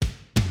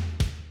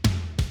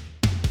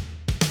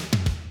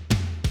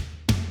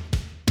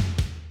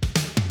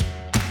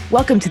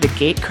Welcome to the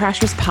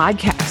Gatecrashers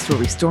podcast, where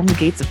we storm the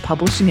gates of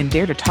publishing and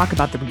dare to talk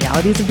about the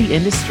realities of the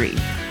industry.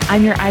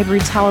 I'm your Ivory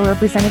Tower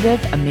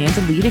representative, Amanda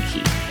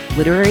Liedeke,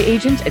 literary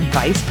agent and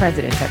vice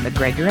president at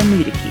McGregor and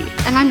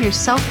Liedeke. And I'm your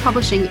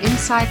self-publishing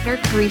insider,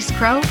 Carice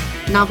Crow,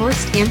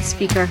 novelist and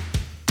speaker.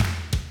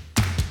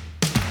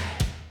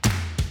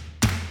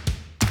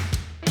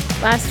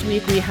 Last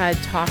week, we had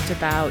talked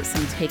about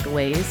some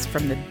takeaways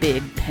from the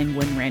big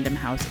Penguin Random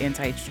House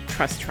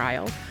antitrust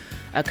trial.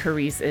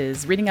 Carice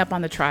is reading up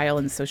on the trial,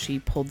 and so she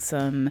pulled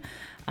some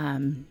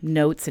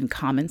notes and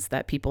comments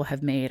that people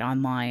have made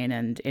online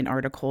and in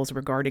articles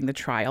regarding the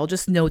trial,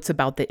 just notes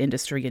about the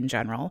industry in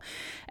general.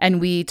 And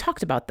we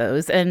talked about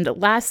those. And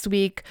last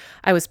week,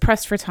 I was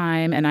pressed for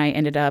time, and I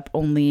ended up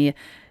only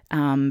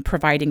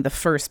providing the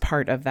first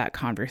part of that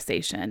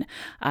conversation.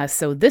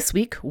 So this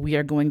week, we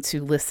are going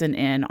to listen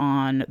in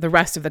on the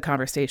rest of the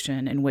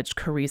conversation in which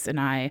Carice and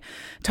I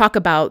talk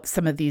about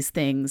some of these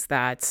things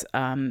that,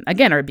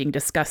 again, are being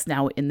discussed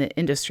now in the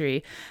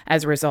industry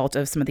as a result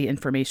of some of the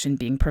information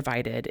being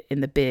provided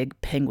in the big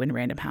Penguin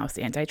Random House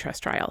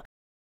antitrust trial.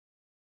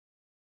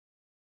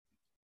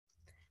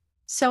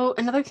 So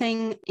another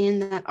thing in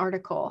that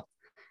article,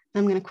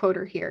 I'm going to quote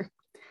her here.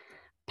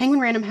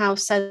 Penguin Random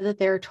House said that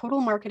their total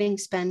marketing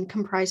spend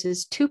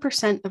comprises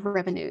 2% of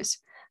revenues.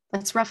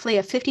 That's roughly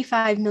a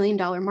 $55 million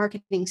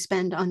marketing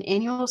spend on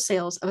annual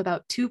sales of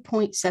about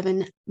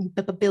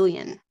 $2.7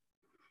 billion.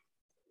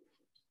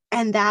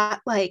 And that,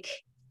 I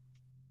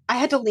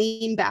had to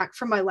lean back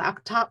from my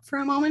laptop for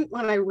a moment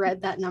when I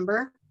read that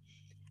number,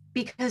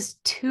 because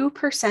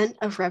 2%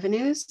 of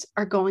revenues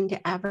are going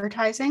to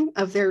advertising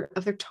of their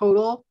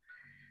total,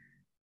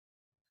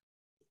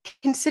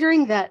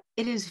 considering that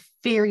it is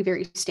very,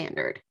 very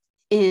standard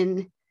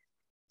in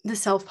the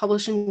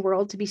self-publishing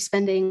world to be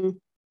spending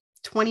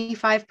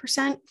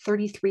 25%,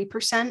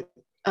 33%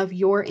 of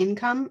your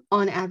income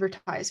on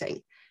advertising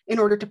in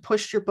order to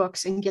push your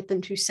books and get them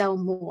to sell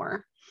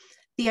more.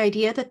 The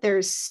idea that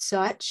there's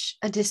such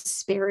a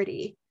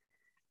disparity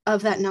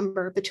of that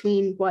number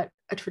between what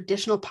a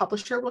traditional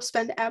publisher will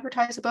spend to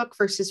advertise a book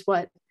versus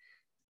what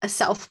a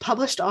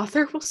self-published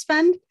author will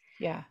spend.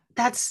 Yeah.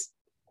 That's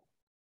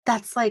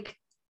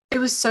it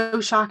was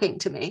so shocking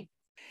to me.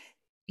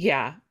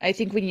 Yeah. I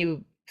think when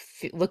you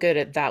look at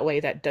it that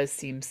way, that does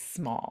seem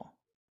small.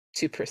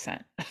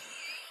 2%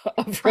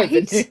 of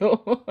revenue.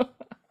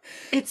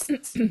 It's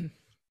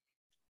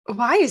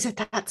why is it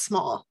that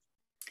small?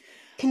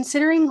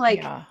 Considering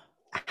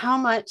how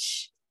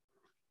much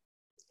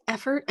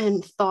effort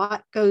and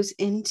thought goes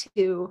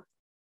into,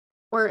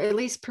 or at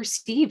least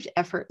perceived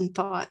effort and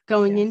thought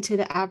going into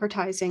the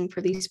advertising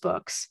for these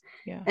books.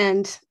 Yeah.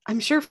 And I'm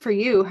sure for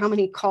you, how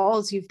many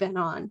calls you've been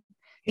on,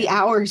 the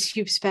hours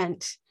you've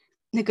spent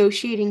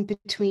negotiating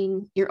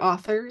between your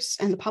authors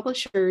and the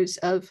publishers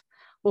of,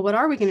 well, what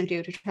are we going to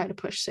do to try to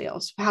push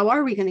sales? How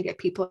are we going to get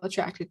people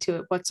attracted to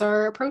it? What's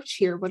our approach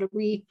here? What are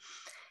we?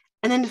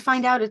 And then to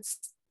find out it's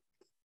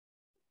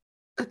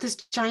that this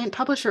giant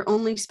publisher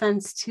only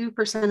spends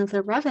 2% of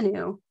their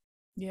revenue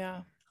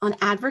on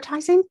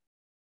advertising.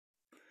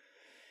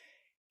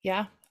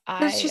 Yeah.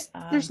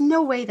 There's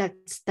no way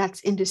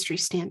that's industry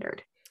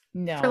standard.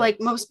 No. For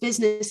most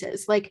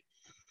businesses,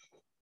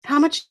 how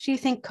much do you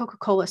think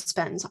Coca-Cola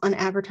spends on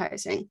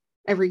advertising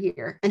every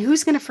year? And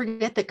who's going to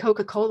forget that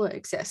Coca-Cola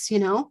exists,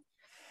 That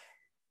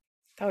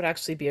would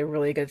actually be a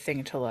really good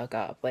thing to look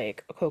up,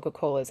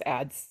 Coca-Cola's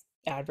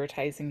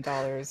advertising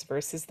dollars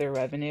versus their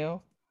revenue.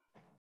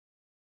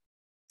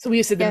 So we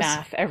just did the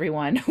math,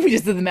 everyone. We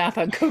just did the math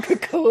on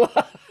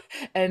Coca-Cola.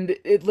 And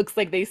it looks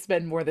like they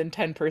spend more than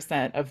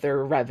 10% of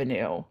their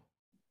revenue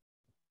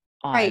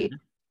on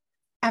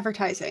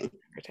advertising.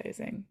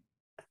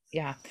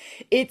 Yeah.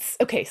 It's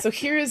okay. So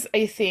here's,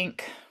 I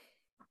think,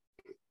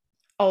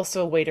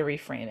 also a way to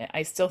reframe it.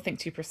 I still think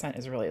 2%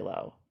 is really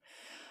low.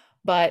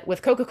 But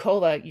with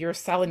Coca-Cola, you're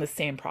selling the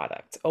same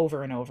product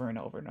over and over and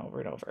over and over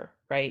and over,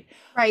 right?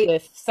 Right.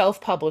 With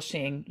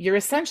self-publishing, you're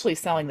essentially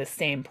selling the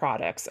same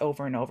products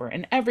over and over.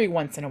 And every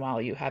once in a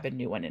while, you have a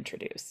new one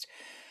introduced.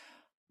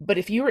 But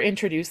if you were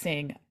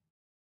introducing,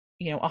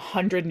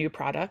 100 new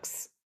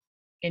products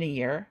in a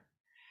year,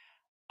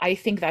 I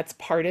think that's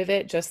part of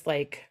it. Just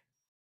like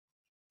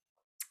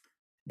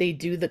they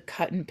do the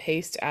cut and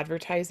paste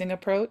advertising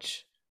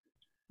approach,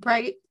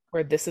 right?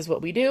 Where this is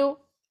what we do,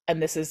 and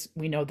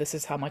we know this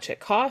is how much it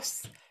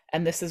costs,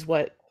 and this is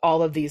what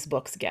all of these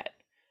books get,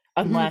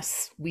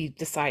 unless we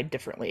decide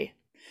differently.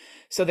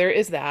 So there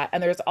is that.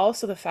 And there's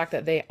also the fact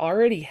that they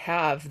already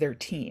have their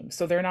team.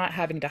 So they're not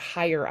having to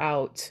hire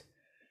out,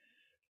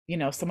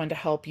 someone to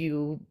help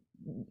you.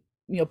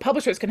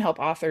 Publishers can help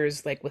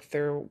authors with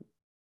their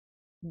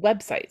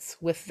websites,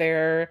 with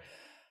their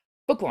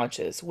book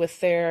launches,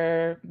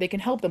 they can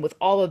help them with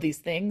all of these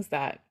things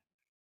that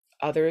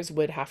others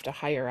would have to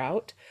hire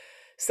out.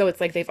 So it's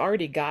they've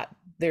already got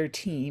their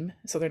team,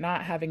 so they're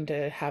not having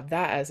to have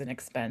that as an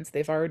expense.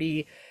 They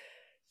already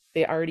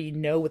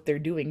know what they're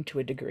doing to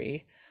a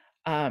degree.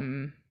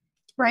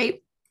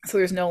 Right. So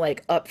there's no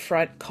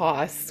upfront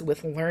costs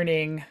with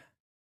learning,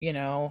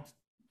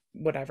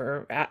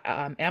 whatever,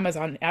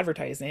 Amazon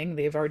advertising.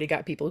 They've already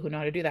got people who know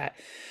how to do that.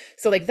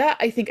 So like that,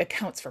 I think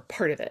accounts for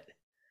part of it.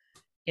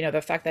 You know,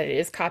 the fact that it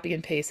is copy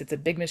and paste, it's a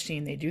big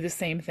machine. They do the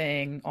same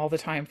thing all the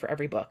time for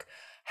every book.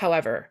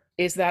 However,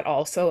 is that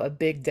also a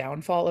big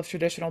downfall of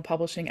traditional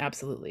publishing?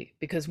 Absolutely.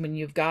 Because when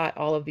you've got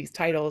all of these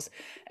titles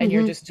and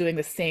you're Mm-hmm. just doing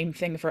the same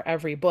thing for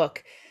every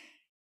book,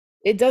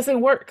 it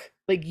doesn't work.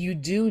 Like you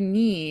do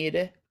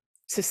need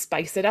to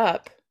spice it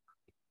up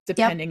Yep.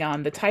 depending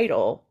on the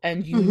title,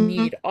 and you Mm-hmm.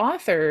 need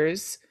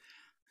authors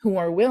who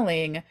are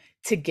willing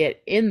to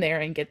get in there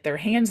and get their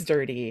hands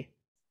dirty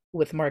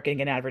with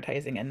marketing and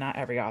advertising, and not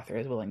every author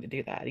is willing to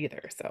do that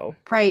either. So,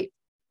 Right.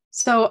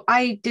 So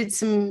I did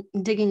some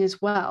digging as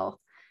well.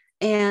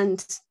 And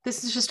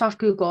this is just off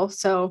Google.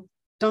 So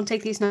don't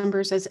take these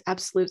numbers as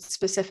absolute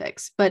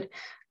specifics. But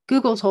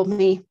Google told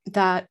me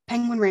that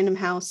Penguin Random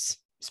House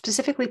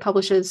specifically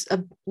publishes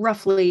a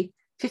roughly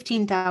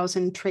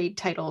 15,000 trade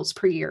titles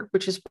per year,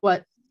 which is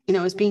what,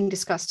 is being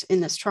discussed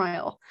in this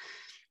trial.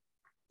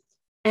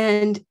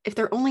 And if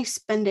they're only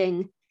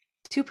spending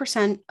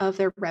 2% of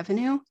their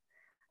revenue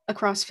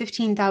across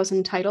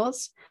 15,000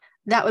 titles,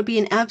 that would be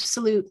an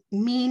absolute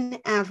mean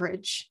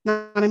average,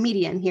 not a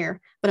median here,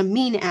 but a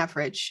mean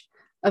average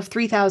of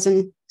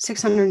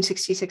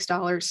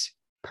 $3,666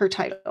 per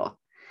title.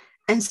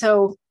 And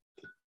so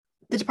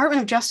the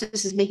Department of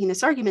Justice is making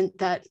this argument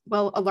that,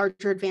 well, a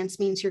larger advance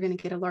means you're going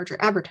to get a larger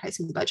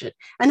advertising budget.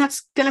 And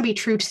that's going to be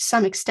true to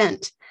some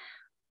extent.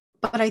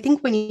 But I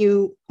think when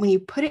you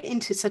put it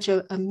into such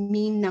a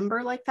mean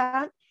number like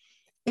that,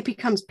 it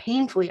becomes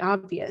painfully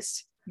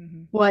obvious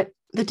mhm, what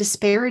the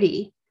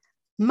disparity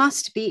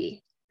must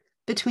be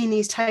between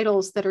these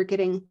titles that are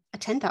getting a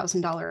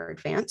 $10,000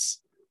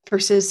 advance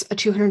versus a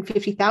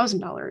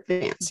 $250,000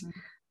 advance. mhm.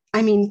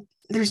 I mean,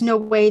 there's no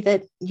way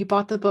that you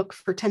bought the book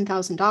for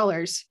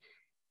 $10,000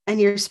 and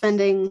you're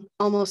spending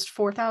almost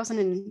 $4,000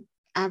 in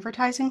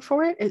advertising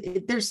for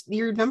it. There's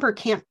your number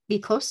can't be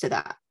close to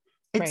that.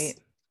 It's Right.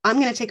 I'm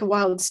going to take a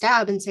wild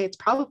stab and say it's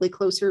probably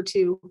closer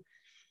to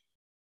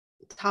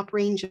top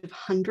range of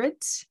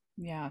hundreds,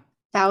 Yeah.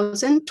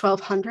 1,000,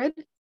 1,200,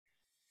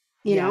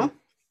 you Yeah. know?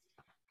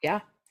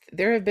 Yeah.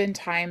 There have been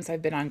times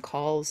I've been on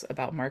calls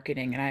about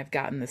marketing and I've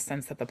gotten the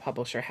sense that the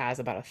publisher has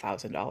about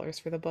 $1,000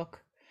 for the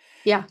book.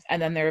 Yeah, And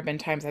then there have been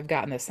times I've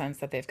gotten the sense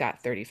that they've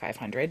got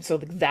 3,500. So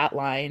like that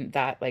line,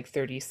 that like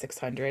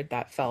 3,600,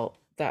 that felt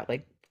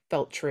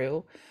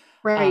true.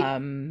 right.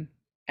 Um,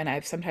 and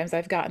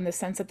I've gotten the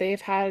sense that they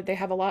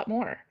have a lot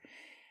more.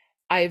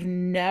 I've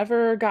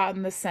never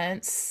gotten the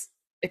sense,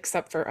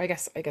 except for I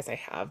guess I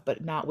have,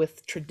 but not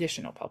with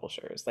traditional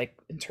publishers, like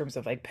in terms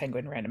of like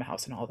Penguin Random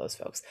House and all those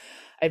folks.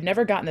 I've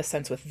never gotten the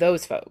sense with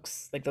those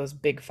folks, like those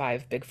big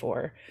five, big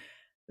four,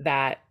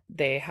 that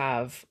they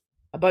have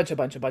a bunch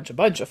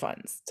of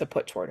funds to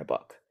put toward a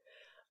book.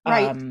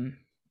 Right. Um,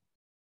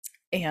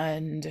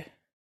 and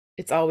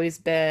it's always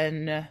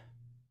been,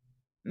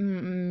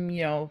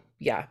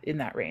 yeah, in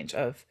that range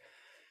of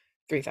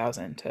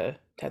 3,000 to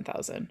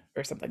 10,000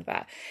 or something like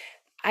that.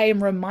 I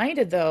am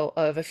reminded though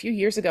of a few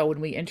years ago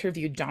when we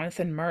interviewed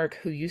Jonathan Merck,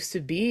 who used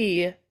to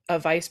be a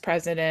vice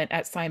president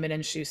at Simon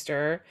and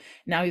Schuster.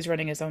 Now he's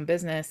running his own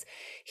business.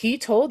 He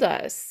told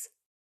us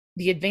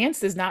the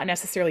advance does not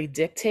necessarily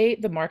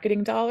dictate the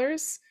marketing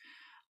dollars.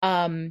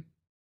 Um,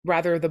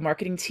 Rather, the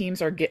marketing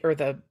teams or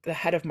the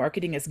head of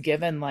marketing is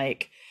given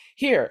like,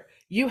 here,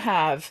 you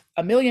have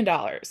 $1 million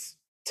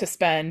to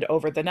spend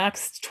over the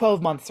next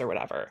 12 months or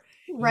whatever.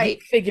 You Right.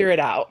 figure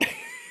it out.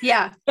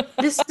 Yeah.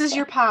 This is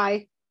your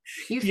pie.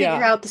 You figure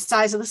Yeah. out the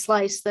size of the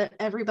slice that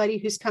everybody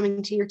who's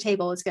coming to your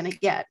table is going to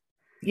get.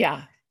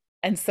 Yeah.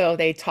 And so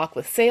they talk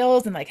with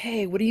sales and like,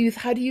 hey,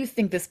 how do you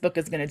think this book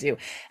is going to do?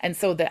 And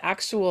so the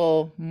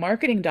actual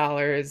marketing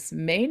dollars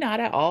may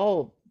not at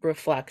all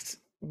reflect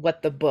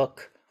what the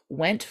book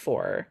went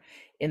for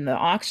in the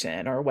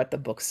auction or what the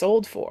book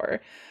sold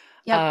for,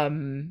 Yep.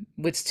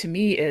 which to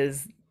me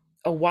is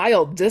a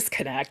wild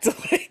disconnect.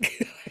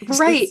 Like,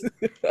 Right.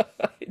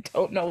 I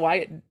don't know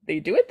why they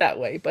do it that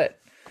way, but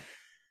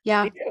they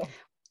Yeah. do.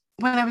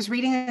 When I was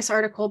reading this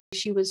article,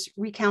 she was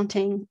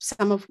recounting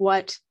some of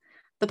what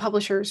the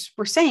publishers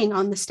were saying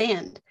on the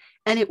stand.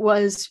 And it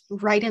was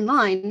right in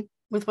line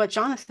with what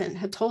Jonathan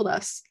had told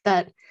us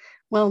that,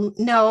 well,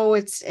 no,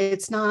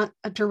 it's not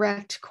a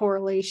direct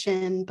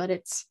correlation, but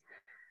it's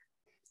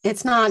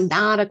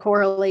not a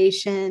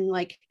correlation.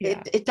 Like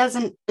Yeah. it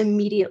doesn't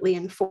immediately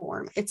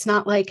inform. It's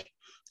not like,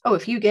 oh,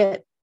 if you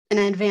get an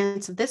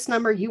advance of this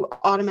number, you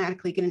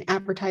automatically get an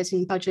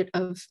advertising budget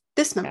of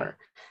this Yeah. number.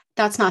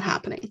 That's not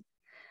happening.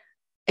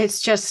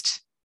 It's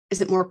just,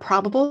 is it more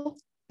probable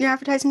your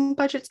advertising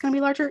budget's going to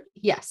be larger?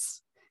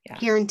 Yes. Yeah.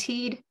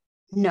 Guaranteed?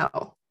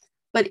 No.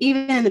 But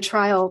even in the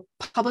trial,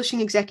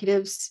 publishing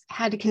executives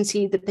had to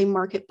concede that they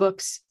market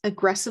books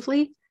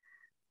aggressively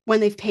when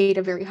they've paid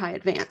a very high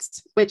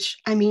advance, which,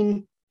 I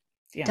mean,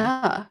 Yeah.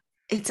 duh,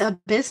 it's a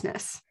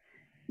business.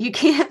 You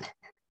can't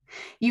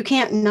you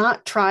can't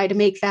not try to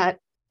make that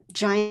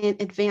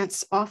giant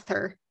advance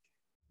author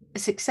a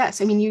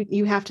success. I mean,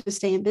 you have to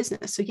stay in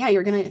business. So yeah,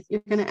 you're gonna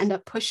end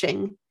up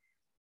pushing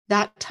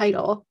that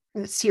title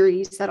that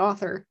series, that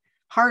author,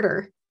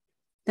 harder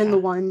than the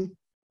one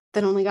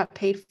that only got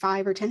paid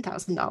 $5,000 or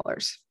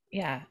 $10,000.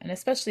 Yeah, and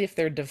especially if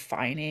they're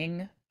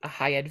defining a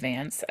high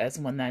advance as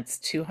one that's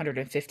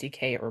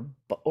 250K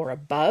or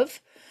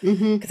above,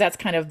 Mm-hmm. because that's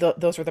kind of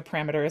those are the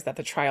parameters that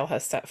the trial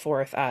has set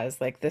forth as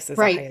like this is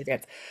a high Right.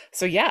 advance.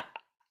 So yeah,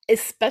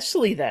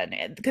 especially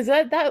then, because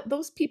that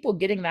those people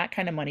getting that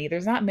kind of money,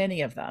 there's not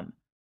many of them.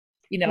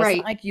 It's not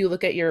Right. like you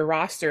look at your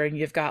roster and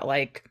you've got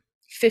like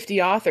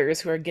 50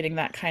 authors who are getting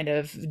that kind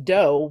of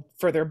dough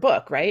for their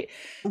book, right?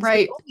 So there's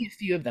Right. only a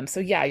few of them. So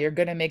yeah, you're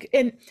gonna make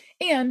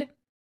and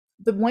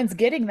the ones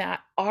getting that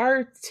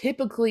are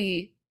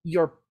typically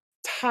your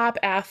top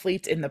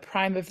athletes in the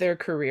prime of their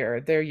career.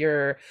 They're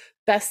your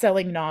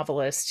best-selling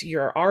novelists,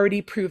 your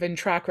already proven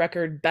track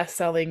record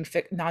best-selling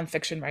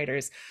nonfiction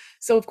writers.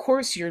 So of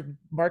course your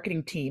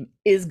marketing team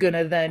is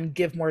gonna then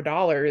give more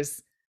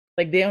dollars.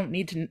 Like they don't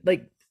need to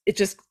like it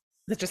just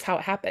that's just how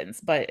it happens.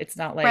 But it's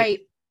not like Right.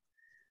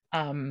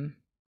 um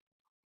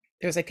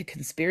there's like a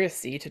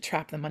conspiracy to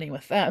trap the money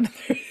with them.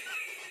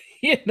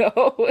 you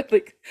know,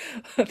 like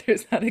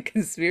there's not a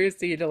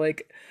conspiracy to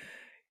like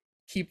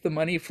keep the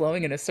money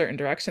flowing in a certain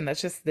direction.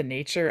 That's just the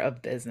nature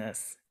of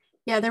business.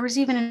 Yeah, there was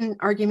even an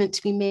argument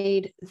to be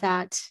made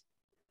that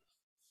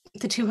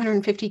the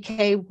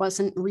 250K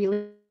wasn't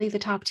really the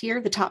top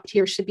tier. The top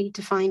tier should be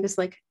defined as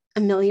like a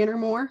million or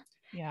more.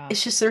 Yeah.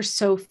 It's just there's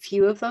so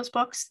few of those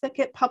books that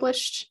get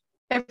published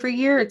every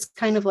year. It's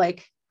kind of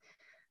like,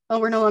 oh,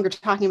 we're no longer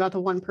talking about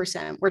the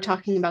 1%. We're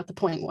talking about the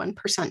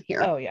 0.1%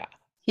 here. Oh yeah.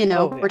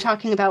 Oh We're yeah.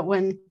 talking about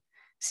when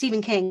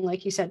Stephen King,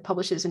 like you said,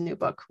 publishes a new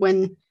book,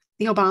 when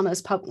the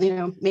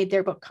Obamas made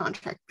their book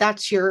contract.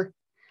 That's your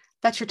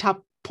top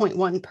Yeah.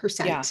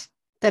 0.1%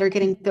 that are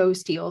getting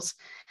those deals.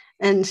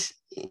 And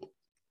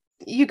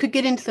you could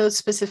get into those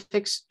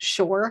specifics,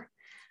 sure,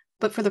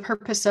 but for the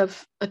purpose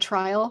of a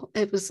trial,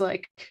 it was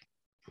like,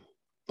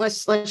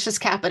 let's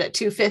just cap it at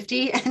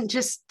 250 and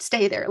just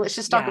stay there. Let's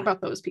just talk Yeah. about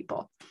those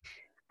people.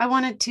 I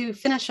wanted to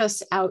finish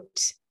us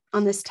out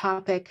on this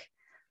topic.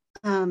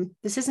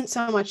 This isn't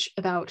so much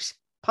about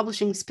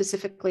publishing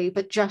specifically,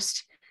 but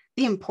just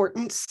the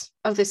importance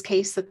of this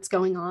case that's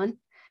going on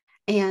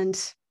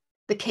and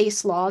the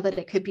case law that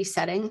it could be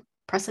setting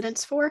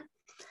precedents for.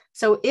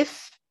 So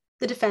if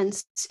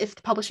the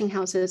publishing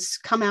houses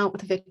come out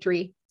with a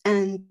victory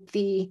and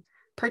the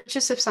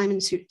purchase of Simon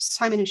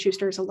 &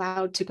 Schuster is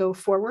allowed to go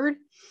forward,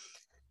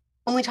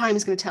 only time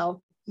is going to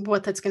tell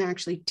what that's going to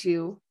actually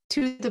do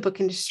to the book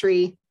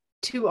industry,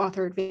 to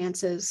author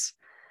advances.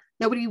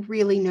 Nobody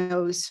really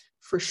knows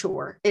for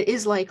sure. It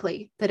is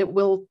likely that it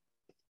will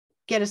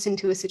get us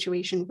into a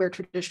situation where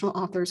traditional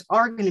authors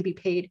are going to be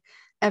paid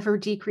ever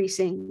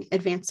decreasing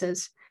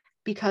advances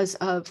because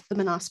of the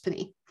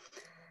monopoly.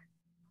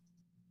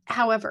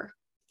 However,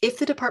 if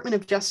the Department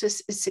of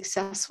Justice is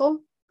successful,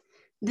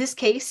 this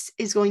case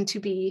is going to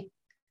be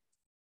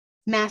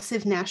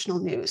massive national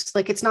news.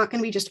 Like, it's not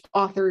going to be just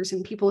authors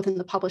and people within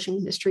the publishing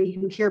industry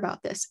who hear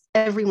about this.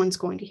 Everyone's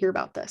going to hear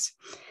about this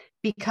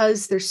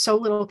because there's so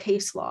little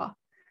case law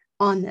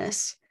on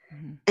this.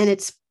 Mm-hmm. And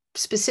it's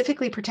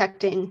specifically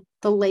protecting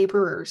the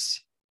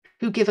laborers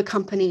who give a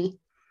company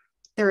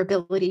their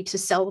ability to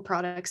sell the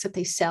products that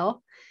they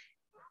sell.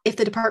 If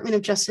the Department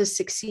of Justice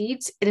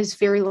succeeds, it is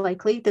very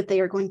likely that they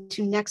are going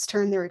to next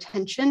turn their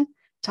attention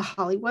to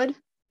Hollywood,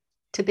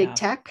 to big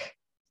tech,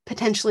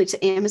 potentially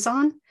to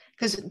Amazon,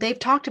 because they've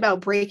talked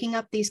about breaking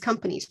up these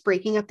companies,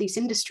 breaking up these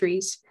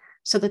industries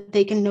so that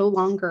they can no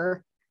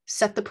longer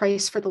set the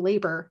price for the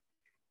labor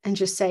and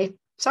just say,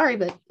 sorry,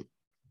 but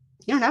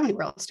you don't have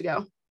anywhere else to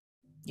go.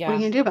 Yeah. What are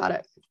you going to do about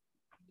it?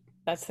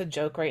 That's the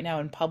joke right now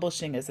in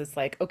publishing is it's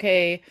like,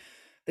 okay,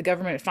 the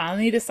government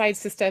finally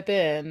decides to step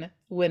in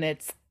when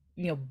it's,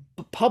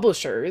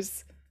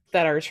 publishers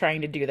that are trying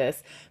to do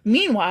this.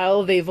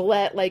 Meanwhile, they've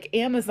let like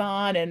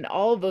Amazon and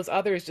all of those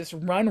others just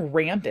run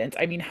rampant.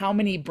 I mean, how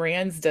many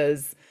brands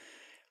does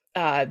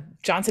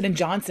Johnson &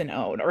 Johnson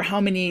own? Or how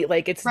many,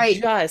 like, it's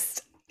right.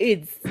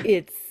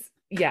 It's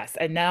yes.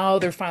 And now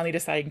they're finally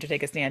deciding to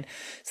take a stand.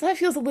 So that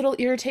feels a little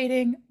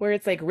irritating where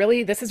it's like,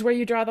 really, this is where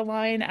you draw the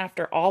line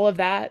after all of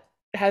that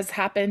has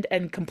happened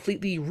and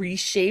completely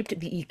reshaped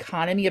the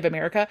economy of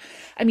America.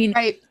 I mean,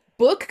 right.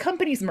 Book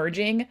companies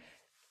merging,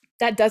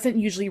 that doesn't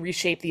usually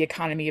reshape the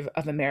economy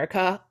of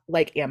America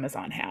like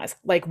Amazon has,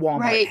 like Walmart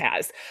right.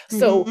 has.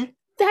 So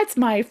that's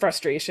my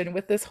frustration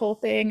with this whole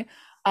thing.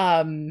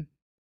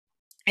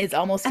 It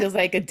almost feels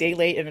like a day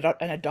late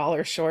and a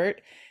dollar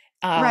short.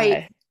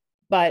 Right.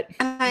 But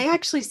and I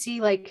actually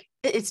see, like,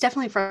 it's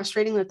definitely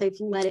frustrating that they've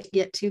let it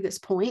get to this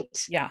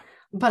point. Yeah.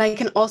 But I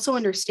can also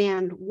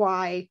understand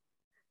why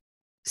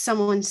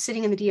someone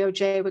sitting in the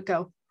DOJ would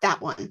go,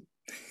 that one,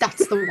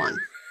 that's the one.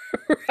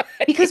 Right.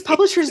 Because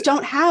publishers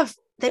don't have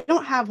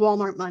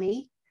Walmart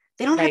money.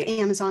 They don't right. have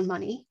Amazon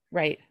money.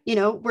 Right.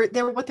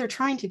 What they're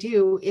trying to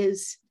do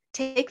is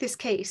take this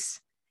case,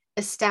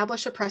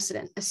 establish a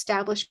precedent,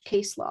 establish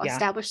case law,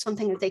 establish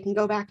something that they can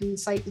go back and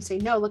cite and say,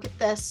 no, look at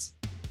this.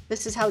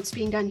 This is how it's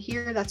being done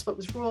here. That's what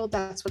was ruled.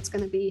 That's what's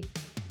going to be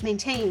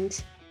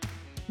maintained.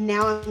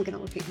 now I'm going to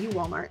look at you,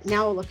 Walmart.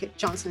 Now I'll look at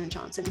Johnson &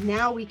 Johnson.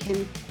 Now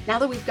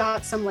that we've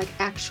got some like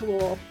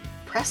actual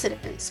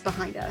precedents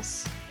behind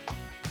us,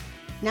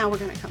 now we're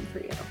going to come for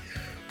you.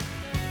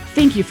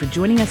 Thank you for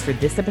joining us for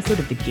this episode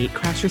of the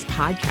Gatecrashers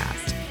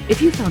podcast.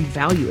 If you found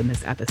value in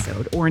this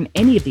episode or in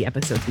any of the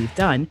episodes we've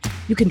done,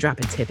 you can drop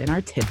a tip in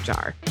our tip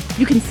jar.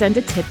 You can send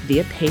a tip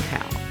via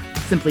PayPal.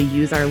 Simply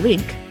use our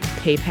link,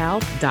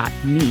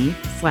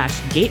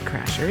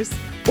 paypal.me/gatecrashers,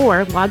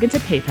 or log into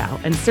PayPal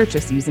and search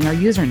us using our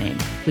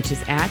username, which is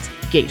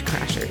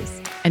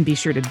 @Gatecrashers. And be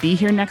sure to be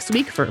here next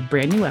week for a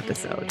brand new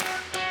episode.